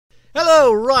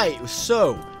Hello, right,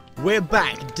 so, we're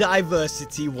back,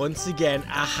 diversity once again,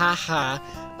 ahaha,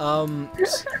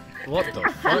 what the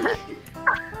fuck?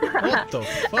 What the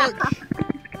fuck?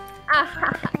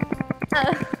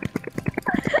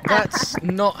 That's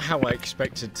not how I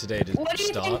expected today to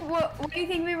start. What do you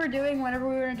think we were doing whenever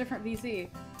we were in a different VC?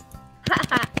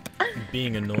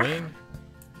 Being annoying?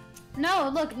 No,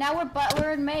 look, now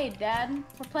we're in Maid, Dad.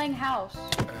 We're playing house.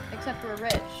 Except we're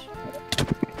rich.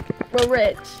 We're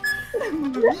rich. This is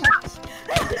abuse!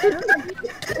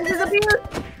 This is abuse!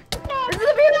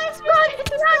 Run!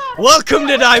 Welcome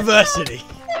to diversity!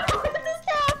 No,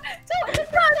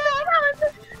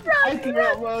 I'm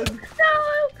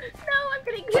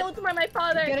getting killed by my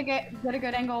father. Get a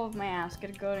good angle of my ass. Get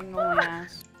a good angle of my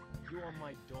ass. You are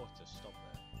my daughter, stop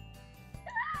that.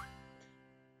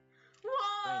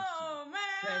 Whoa,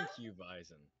 man! Thank you,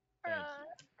 Vysern. Thank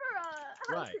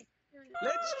you. Right.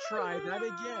 Let's try that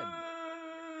again.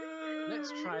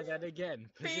 Let's try that again.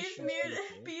 Peace, Position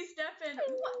people. peace, Stefan.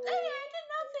 What? Hey, I did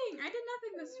nothing. I did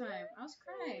nothing this time. I was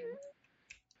crying.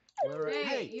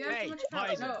 Hey, you have too much power.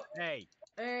 Vysern, No. hey,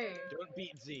 Hey. don't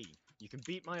beat Z. You can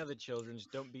beat my other children,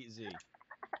 just don't beat Z.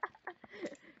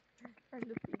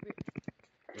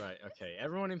 Right, okay,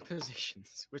 everyone in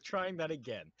positions. We're trying that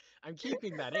again. I'm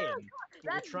keeping that in,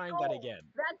 but we're trying that again.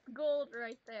 That's gold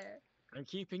right there. I'm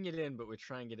keeping it in, but we're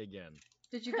trying it again.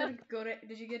 Did you get a good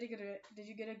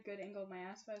angle of my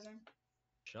ass, Vysern?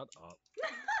 Shut up.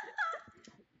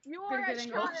 You are a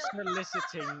Stop child.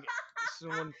 soliciting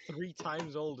someone 3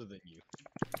 times older than you.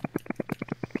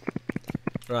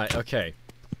 Right, okay.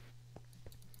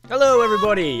 Hello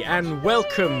everybody, and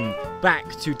welcome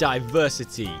back to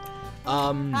Diversity.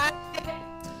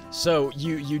 So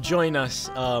you join us,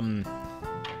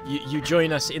 you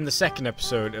join us in the second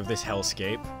episode of this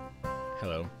hellscape.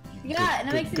 Hello. Yeah, and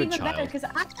it makes it even better because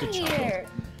I'm here.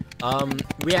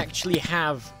 We actually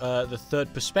have the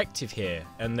third perspective here,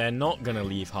 and they're not gonna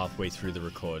leave halfway through the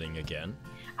recording again.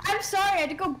 I'm sorry, I had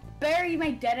to go bury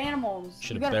my dead animals.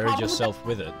 Should have buried yourself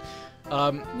with it. You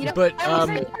know, but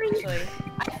actually,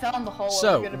 I fell in the hole.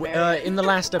 so in the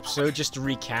last episode, just to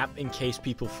recap, in case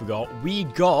people forgot, we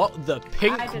got the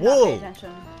pink wool,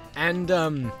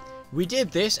 and we did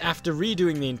this after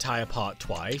redoing the entire part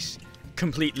twice,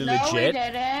 completely legit,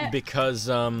 because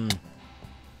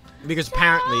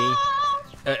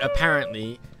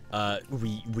apparently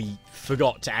we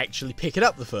forgot to actually pick it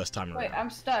up the first time around. Wait, I'm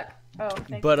stuck. Oh,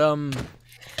 thank but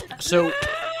so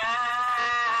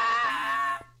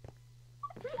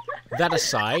that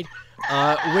aside,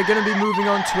 we're going to be moving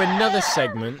on to another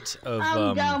segment of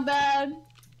I'm down bad.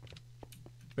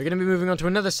 we're going to be moving on to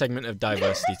another segment of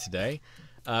diversity today.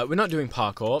 We're not doing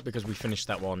parkour because we finished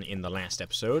that one in the last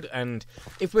episode, and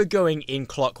if we're going in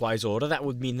clockwise order, that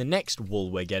would mean the next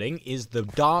wool we're getting is the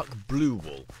dark blue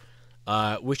wool,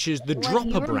 which is the dropper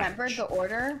you branch. Remember the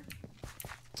order?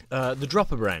 The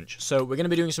dropper branch. So we're going to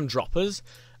be doing some droppers.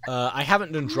 I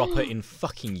haven't done dropper in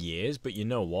fucking years, but you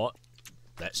know what?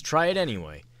 Let's try it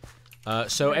anyway.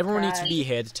 So everyone needs to be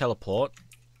here to teleport.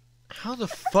 How the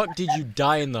fuck did you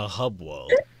die in the hub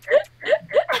world?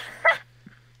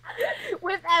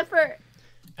 With effort.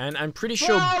 And I'm pretty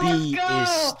sure B is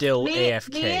still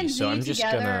AFK, so I'm just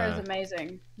gonna... Is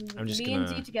amazing. I'm just B gonna... and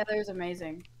Z together is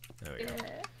amazing. There we go.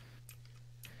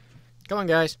 Come on,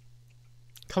 guys.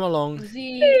 Come along.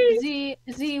 Z,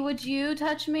 would you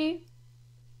touch me?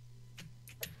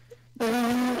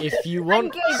 If you want...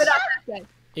 I'm gay, but I'm okay.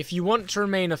 If you want to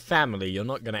remain a family, you're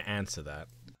not gonna answer that.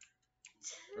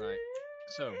 Right.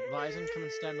 So, Vysern, come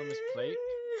and stand on this plate.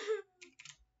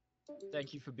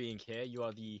 Thank you for being here. You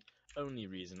are the only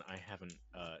reason I haven't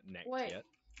necked yet.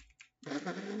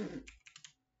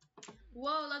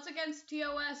 Whoa, that's against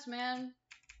TOS, man.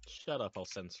 Shut up, I'll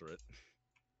censor it.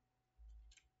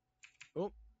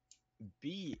 Oh,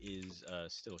 B is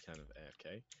still kind of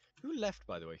AFK. Who left,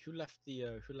 by the way? Who left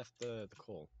the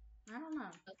call? I don't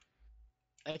know.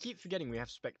 I keep forgetting we have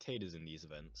spectators in these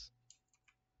events.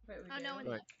 Wait, we Oh, do? no one.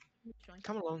 Right.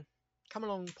 Come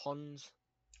along, Pons.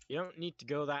 You don't need to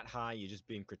go that high. You're just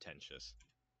being pretentious.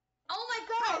 Oh my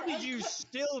god! How did you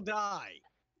still die?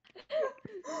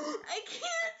 I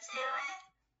can't do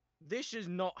it! This is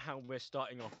not how we're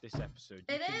starting off this episode.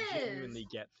 You It can is. genuinely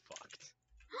get fucked.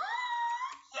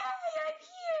 Yay, I'm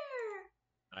here!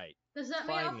 Right. Does that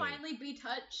mean I'll Finally. finally be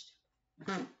touched?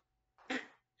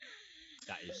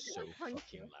 That is so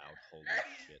fucking loud. Holy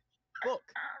shit. Book.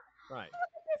 Right.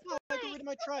 Oh, I got rid of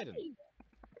my trident.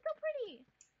 It's so pretty.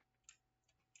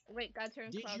 Wait, God turn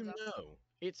Did clouds you off. know?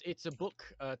 It's a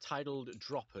book titled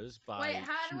Droppers by Wait,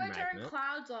 how do I turn Magnet.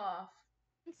 clouds off?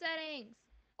 Settings.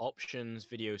 Options,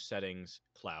 video settings,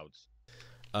 clouds.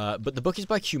 But the book is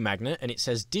by Q Magnet, and it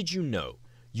says, "Did you know?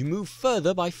 You move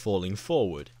further by falling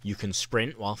forward. You can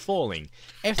sprint while falling.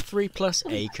 F3 plus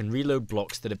A can reload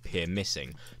blocks that appear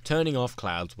missing. Turning off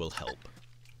clouds will help."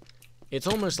 It's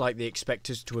almost like they expect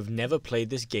us to have never played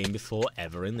this game before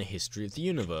ever in the history of the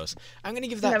universe. I'm going to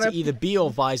give that to either B or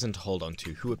Vysern to hold on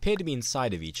to, who appear to be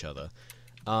inside of each other.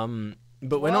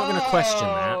 But we're not going to question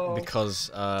that, because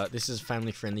this is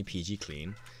family-friendly, PG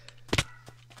clean.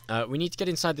 We need to get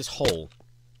inside this hole.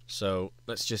 So,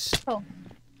 let's just... Oh.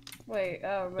 Wait,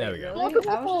 right, there we go. Really?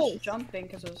 I was just jumping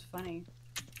because it was funny.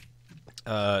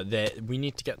 We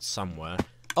need to get somewhere.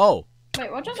 Oh!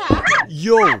 Wait, what just happened?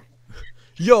 Yo!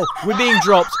 Yo, we're being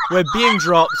dropped. We're being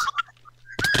dropped.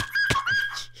 What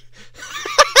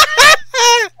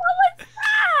was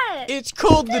that? It's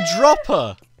called the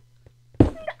dropper. I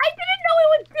didn't know it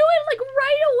would do it like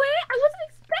right away. I wasn't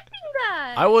expecting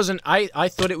that. I wasn't. I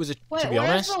thought it was a. Wait, to be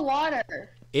honest, where's the water?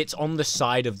 it's on the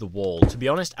side of the wall. To be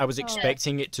honest, I was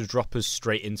expecting it to drop us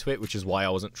straight into it, which is why I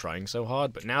wasn't trying so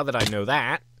hard. But now that I know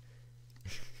that,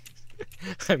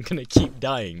 I'm gonna keep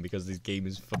dying because this game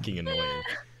is fucking annoying.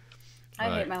 I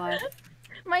hate my life.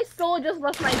 My soul just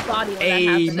left my body when that Hey,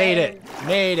 happened. made it!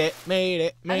 Made it! Made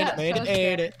it! Made got it! Made so it! Made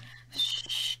scared. it!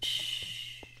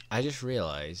 I just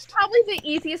realized. Probably the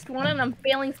easiest one, and I'm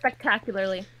failing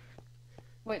spectacularly.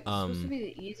 Wait, this is supposed to be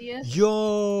the easiest?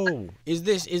 Yo! Is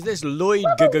this Lloyd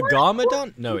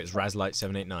Gagagarmadon? No, it's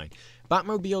Razlight789.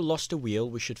 Batmobile lost a wheel.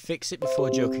 We should fix it before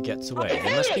Joker gets away.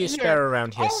 There must be a spare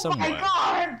around here somewhere. Oh my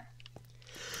god!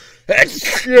 That's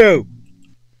true!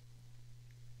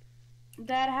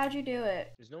 Dad, how'd you do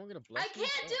it? Is no one gonna bless I me?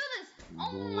 can't do this!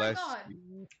 Oh my Bless god!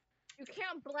 you. You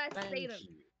can't blast Thank Satan.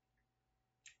 you.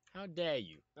 How dare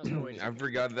you? That's no way to I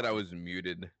forgot that I was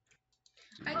muted.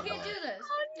 I can't do this!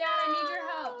 Dad, I need your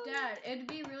help! Dad, it'd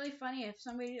be really funny if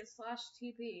somebody did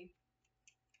 /TP.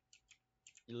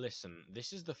 Listen,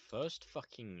 this is the first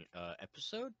fucking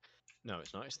episode? No,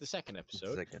 it's not. It's the second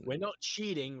episode. Second. We're not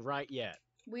cheating right yet.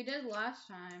 We did last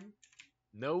time.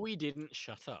 No, we didn't.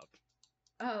 Shut up.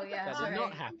 Oh, yeah, That sorry. did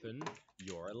not happen.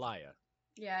 You're a liar.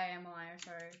 Yeah, I am a liar,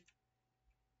 sorry.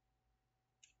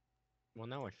 Well,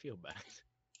 now I feel bad.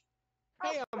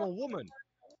 Hey, I'm a woman.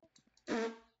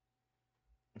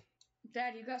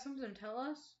 Dad, you got something to tell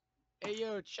us? Hey,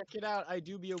 yo, check it out. I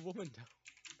do be a woman now.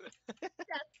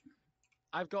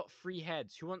 I've got 3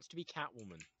 heads. Who wants to be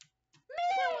Catwoman? Me!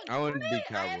 I want to be Me!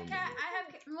 Catwoman.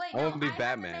 Wait, I wanna be have the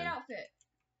Batman. maid outfit.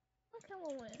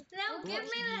 Now Who give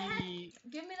wants me to the head. be-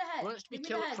 Give me the head. Who wants to be Give me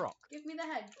Killer the head. Croc? Give me the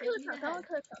head. Give Killer me the Croc, I head. want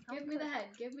Killer Croc, I Give want me the Killer head.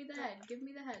 Give me the head. Give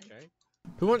me the head. Okay.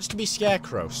 Who wants to be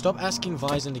Scarecrow? Stop asking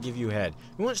Vysern to give you head.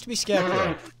 Who wants to be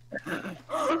Scarecrow?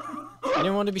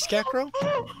 Anyone want to be Scarecrow? Do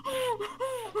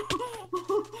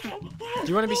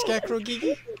you want to be Scarecrow,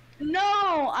 Gigi?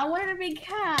 No, I wanted to be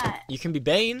Cat. You can be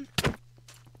Bane.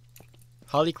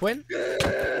 Harley Quinn.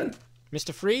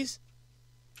 Mr. Freeze.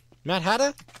 Mad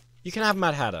Hatter. You can have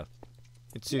Mad Hatter.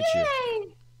 It suits you.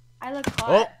 Yay! I look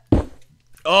hot.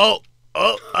 Oh!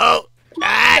 Ah!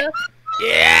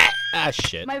 Yeah! Ah,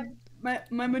 shit. My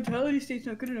mentality state's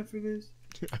not good enough for this.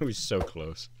 I was so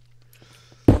close.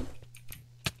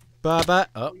 Bye-bye.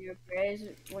 Oh.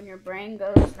 When your brain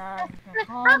goes numb,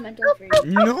 mental freeze.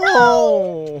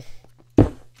 No! I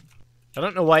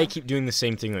don't know why you keep doing the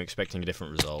same thing and expecting a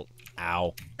different result.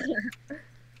 Ow.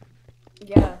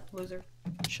 Yeah, loser.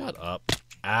 Shut up.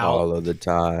 Ow. All of the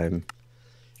time.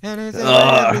 Anything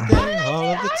and everything, all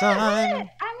of the time.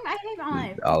 I hate my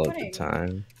life. All of Quitting. the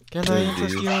time. Can I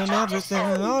interest you in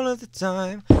everything, all of the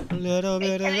time? A little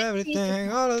bit of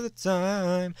everything, all of the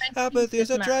time. Apathy is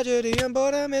a tragedy and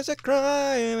boredom is a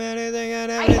crime. Anything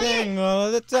and everything, all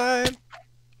of the time.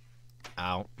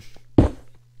 Ow.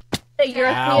 Hey, you're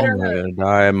a Ow. theater I'm not nerd. gonna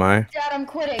die, am I? Dad, I'm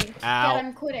quitting. Ow. Dad,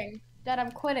 I'm quitting. Dad,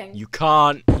 I'm quitting. You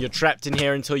can't. You're trapped in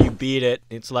here until you beat it.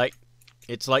 It's like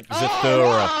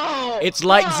Zathura. Oh, no! It's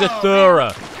like Oh,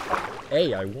 Zathura.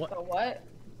 Hey, I want. So what?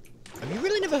 Have you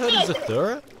really never heard of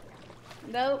Zathura?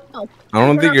 Nope. I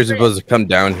don't think you're supposed to come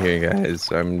down here,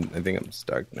 guys. I think I'm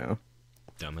stuck now.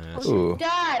 Dumbass. Ooh.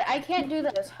 Dad, I can't do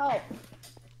this. Help.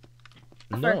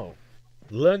 No.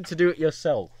 Learn to do it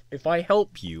yourself. If I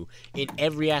help you in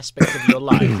every aspect of your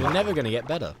life, you're never gonna get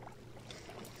better.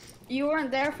 You weren't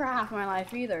there for half my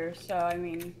life either, so I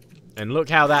mean. And look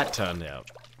how that turned out.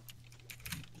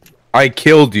 I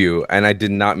killed you, and I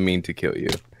did not mean to kill you.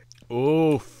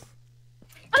 Oof.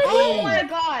 Oh my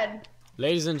god.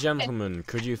 Ladies and gentlemen,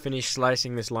 could you finish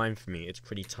slicing this lime for me? It's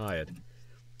pretty tired.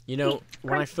 You know,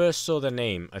 when I first saw the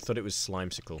name, I thought it was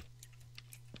Slimesicle.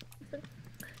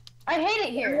 I hate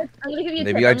it here. I'm gonna give you a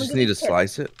Maybe tip. I I'm just gonna need give to you a tip.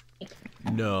 slice it.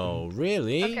 No,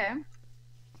 really? Okay.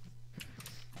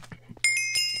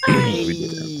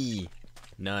 Hey.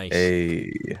 Nice.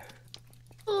 Hey.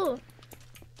 Ooh.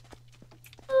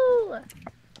 Ooh.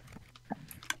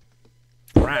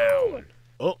 Brown.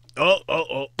 Oh,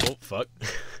 fuck.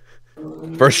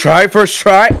 First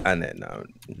try. And then no.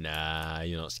 Nah,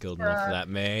 you're not skilled enough for that,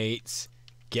 mate.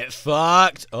 Get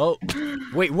fucked. Oh,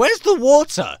 wait, where's the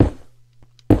water?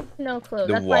 No clue.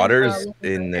 The That's why I'm, water's looking for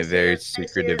in it. a very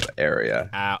secretive area.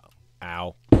 Ow.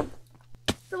 Ow.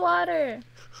 The water.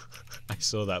 I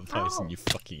saw that person, you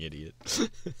fucking idiot.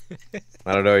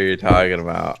 I don't know what you're talking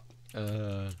about.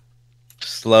 Uh,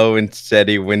 Slow and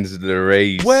steady wins the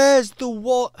race. where's the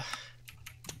water?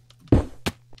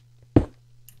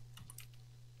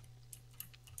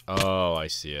 Oh, I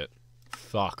see it.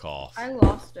 Fuck off. I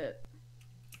lost it.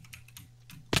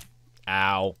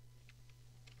 Ow.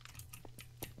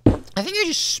 I think I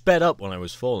just sped up when I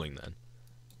was falling then.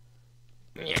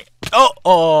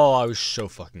 Oh, I was so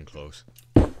fucking close.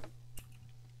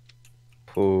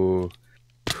 Poo.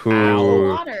 Ow.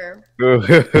 Water.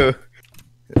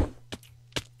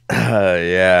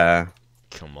 Yeah.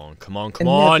 Come on.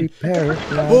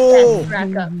 Whoa!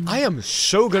 Back up. I am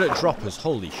so good at droppers,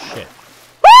 holy shit.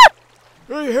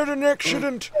 I had an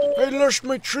accident. I lost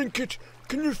my trinket.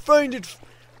 Can you find it?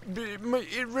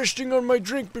 It resting on my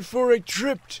drink before I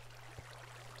tripped.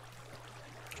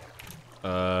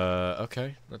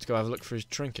 Okay. Let's go have a look for his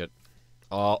trinket.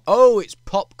 Oh, it's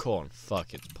popcorn.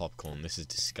 Fuck, it's popcorn. This is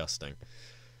disgusting.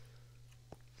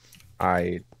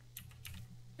 What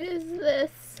is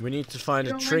this? We need to find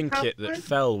a trinket that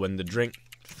fell when the drink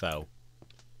fell.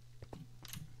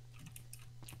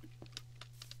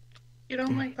 You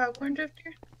don't like popcorn,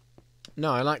 Drifter?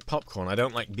 No, I like popcorn. I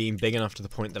don't like being big enough to the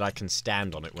point that I can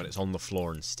stand on it when it's on the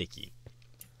floor and sticky.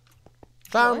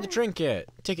 Found the trinket!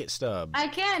 Ticket stubs. I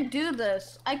can't do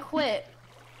this. I quit.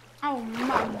 Oh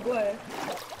my god.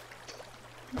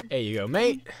 There you go,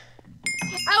 mate.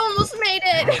 I almost made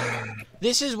it.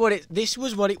 This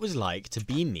was what it was like to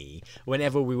be me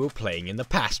whenever we were playing in the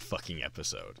past fucking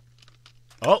episode.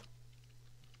 Oh.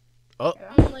 I'm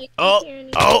like,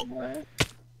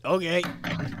 Okay.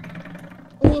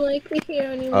 I'm like,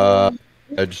 here anymore.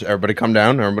 Everybody come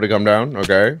down.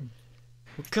 Okay.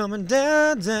 We're coming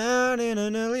down in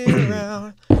an early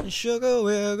round. And sugar,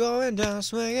 we're going down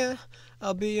swinging.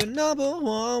 I'll be your number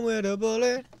one with a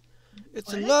bullet.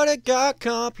 It's a loaded got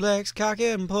complex, cock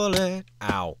it and pull it.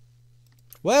 Ow.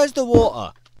 Where's the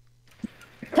water?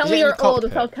 Tell Is me it in you're the old cockpit?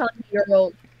 without telling me you're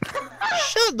old.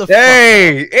 Shut the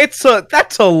Hey, that's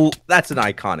an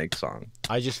iconic song.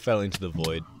 I just fell into the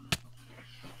void.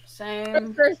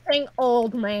 Same. First thing,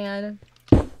 old man.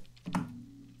 Don't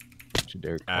you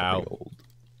dare call Ow. me old.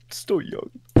 Still young.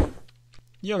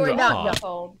 Young We're at not heart.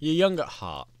 Cold. You're young at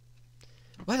heart.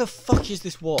 Where the fuck is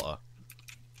this water?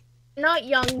 Not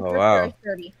young, Oh, but wow.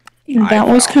 30. That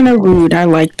was kind of rude. I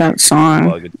like that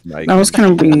song. That was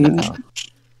kind of rude.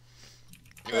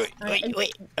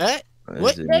 Wait.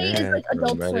 What? Today is like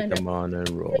adult swim. Come on and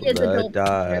roll Today is the adult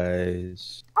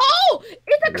dice. Oh!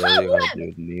 It's a Really cobweb!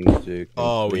 gonna do music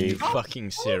Oh, are and you things.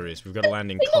 fucking serious? We've got to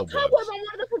land in Single cobwebs. cobweb on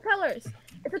one of the propellers.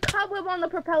 It's a cobweb on the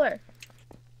propeller.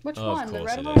 Which Oh, of one? The course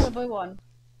red it one is. or the blue one?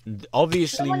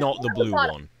 Obviously The one not the at the blue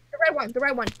bottom. one. The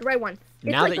right one. It's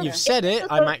Now like that a- you've said it,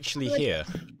 I'm actually here.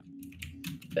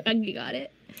 You got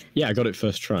it. Yeah, I got it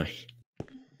first try.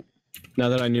 Now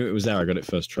that I knew it was there, I got it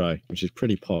first try, which is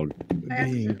pretty pog.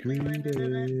 Being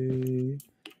greedy.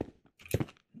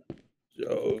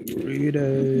 So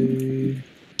greedy.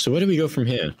 So where do we go from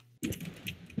here?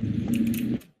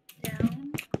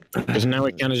 Down. Because now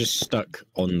we're kind of just stuck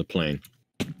on the plane.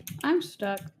 I'm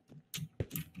stuck.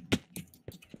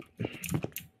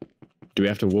 Do we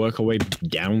have to work our way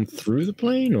down through the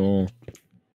plane, or...?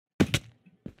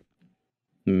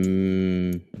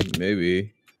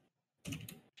 Maybe.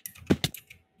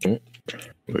 Oh,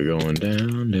 we're going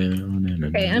down, and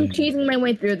Okay, I'm cheating my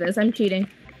way through this. I'm cheating.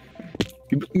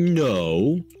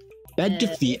 No, that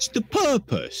defeats the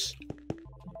purpose.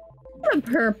 On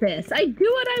purpose. I do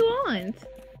what I want.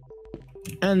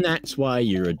 And that's why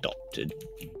you're adopted.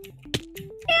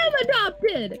 I'm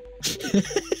adopted.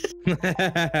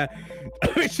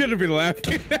 I should have been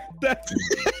laughing at that.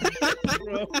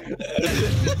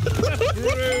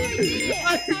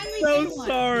 I'm so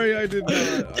sorry. I did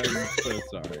not. I'm so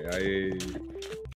sorry.